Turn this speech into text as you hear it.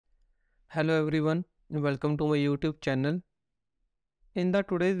Hello everyone, welcome to my YouTube channel. In the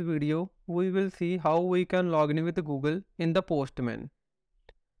today's video, we will see how we can log in with Google in the Postman.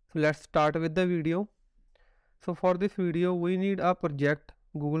 So let's start with the video. So for this video, we need a project,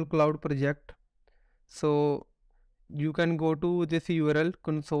 Google Cloud project. So you can go to this URL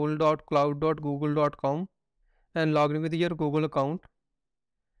console.cloud.google.com and log in with your Google account.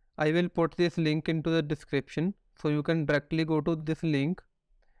 I will put this link into the description so you can directly go to this link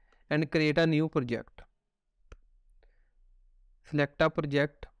and create a new project. Select a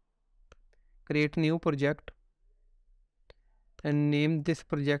project, create new project and name this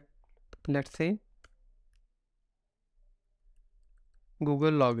project, let's say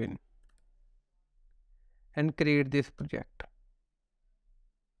Google login, and create this project.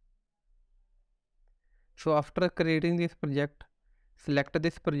 So after creating this project, select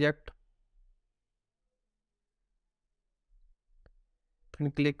this project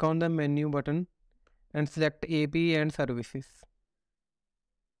and click on the menu button and select API and services.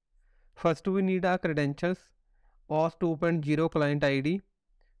 First we need our credentials, OAuth 2.0 client ID.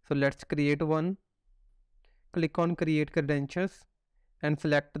 So let's create one. Click on create credentials and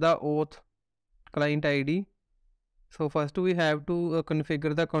select the OAuth client ID. So first we have to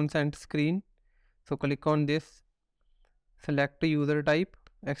configure the consent screen. So click on this, select user type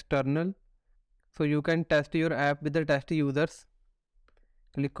external. So you can test your app with the test users.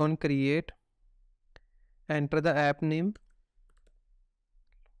 Click on create, enter the app name,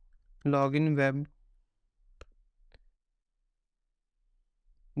 login web.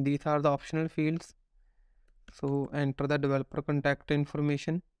 These are the optional fields. So enter the developer contact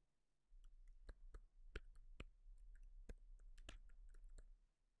information.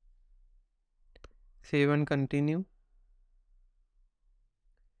 Save and continue.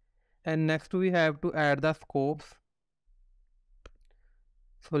 And next we have to add the scopes.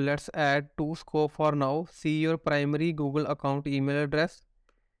 So let's add two scopes for now. See your primary Google account email address.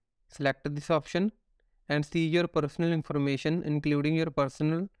 Select this option and see your personal information including your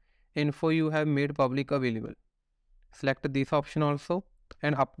personal info you have made public available. Select this option also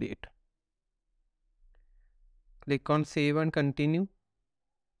and update. Click on save and continue.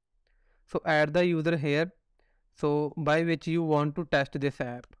 So add the user here, so by which you want to test this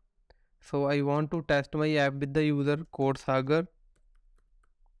app. So I want to test my app with the user code Sagar,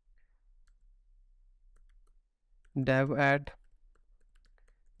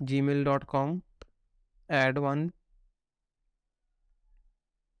 dev@gmail.com, add one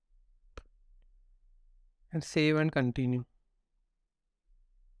and save and continue.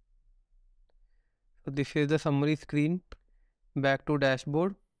 So this is the summary screen. Back to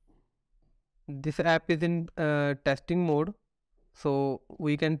dashboard. This app is in testing mode, so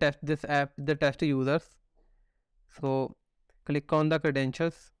we can test this app with the test users. So click on the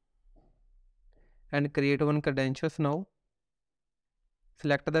credentials and create one credentials now.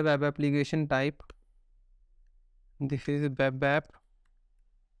 Select the web application type. This is web app.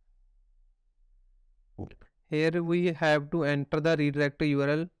 Here we have to enter the redirect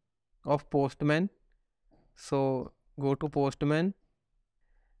URL of Postman. So go to Postman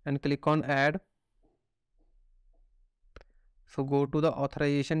and click on add. So go to the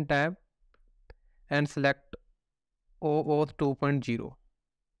authorization tab and select OAuth 2.0.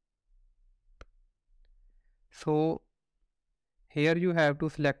 So here you have to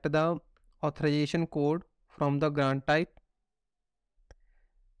select the authorization code from the grant type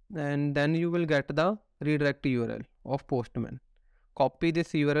and then you will get the redirect URL of Postman. Copy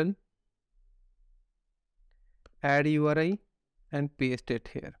this URL, add URI and paste it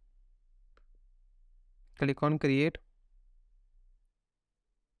here. Click on create.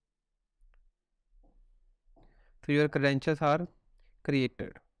 So your credentials are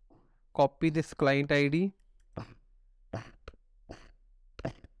created. Copy this client ID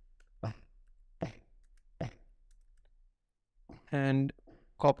and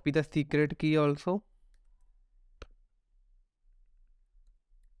copy the secret key also.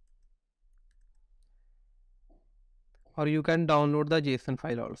 Or you can download the JSON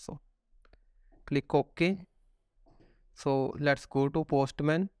file also. Click OK. So let's go to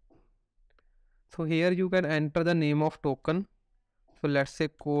Postman. So here you can enter the name of token. So let's say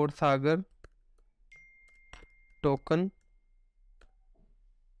code Sagar token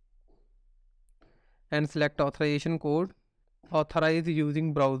and select authorization code. Authorize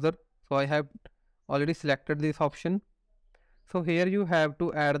using browser. So I have already selected this option. So here you have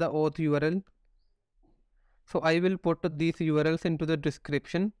to add the auth URL. So I will put these URLs into the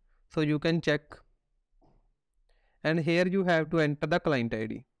description so you can check. And here you have to enter the client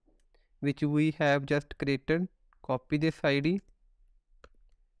ID which we have just created. Copy this ID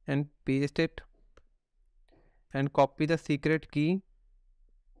and paste it and copy the secret key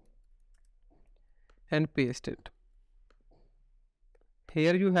and paste it.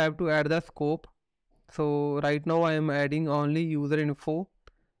 Here you have to add the scope. So right now I am adding only user info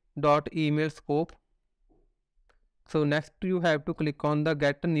dot email scope. So next you have to click on the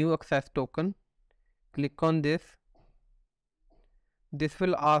get new access token. Click on this. This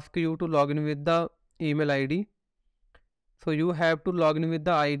will ask you to log in with the email ID. So you have to log in with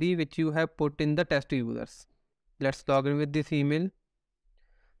the ID which you have put in the test users. Let's log in with this email.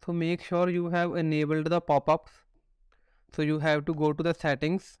 So make sure you have enabled the pop-ups. So you have to go to the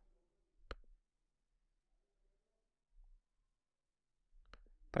settings,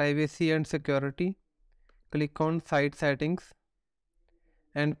 privacy and security. Click on site settings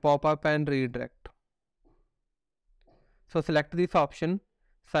and pop-up and redirect. So select this option.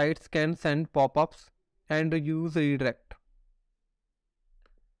 Sites can send pop-ups and use redirect.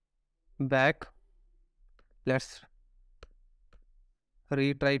 Back. Let's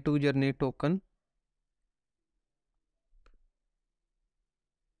retry to generate token.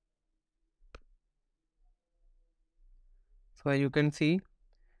 So as you can see,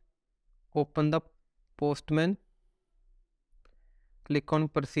 open the Postman, click on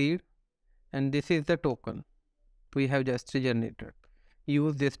proceed, and this is the token we have just generated.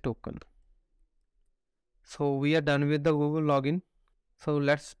 Use this token. So we are done with the Google login. So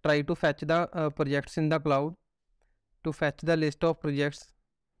let's try to fetch the projects in the cloud. To fetch the list of projects,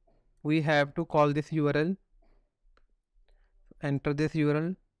 we have to call this URL, enter this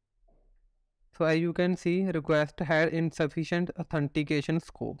URL. So as you can see, request had insufficient authentication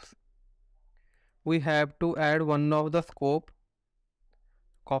scopes. We have to add one of the scope,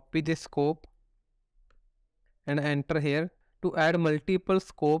 copy this scope and enter here. To add multiple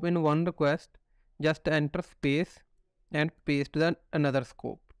scope in one request, just enter space and paste the another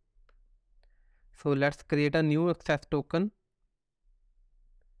scope. So let's create a new access token.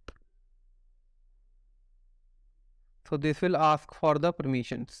 So this will ask for the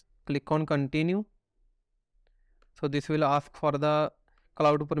permissions. Click on continue. So this will ask for the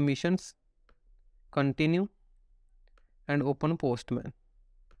cloud permissions. Continue and open Postman.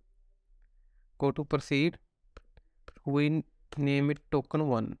 Go to proceed. We name it token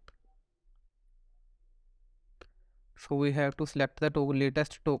 1. So we have to select the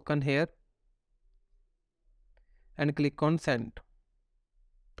latest token here and click on send.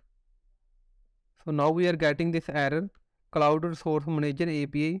 So now we are getting this error, Cloud Resource Manager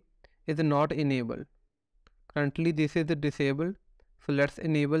API is not enabled. Currently this is disabled. So let's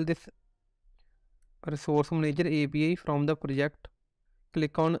enable this Resource Manager API from the project.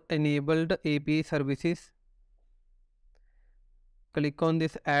 Click on enabled API services. Click on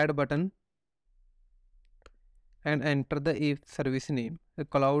this add button and enter the service name, the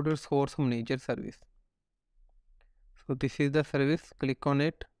Cloud Resource Manager service. So this is the service. Click on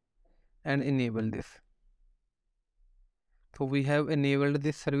it and enable this. So we have enabled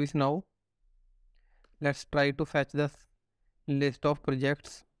this service now. Let's try to fetch the list of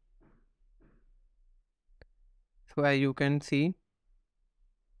projects. So as you can see,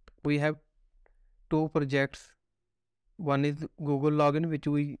 we have 2 projects. One is Google login which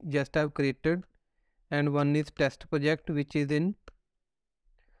we just have created, and one is test project which is in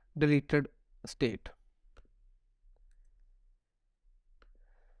deleted state.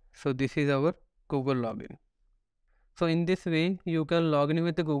 So this is our Google login. So in this way you can log in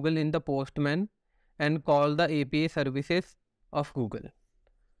with Google in the Postman and call the API services of Google.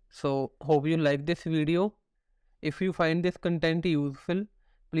 So hope you like this video. If you find this content useful,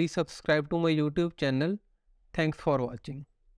 please subscribe to my YouTube channel. Thanks for watching.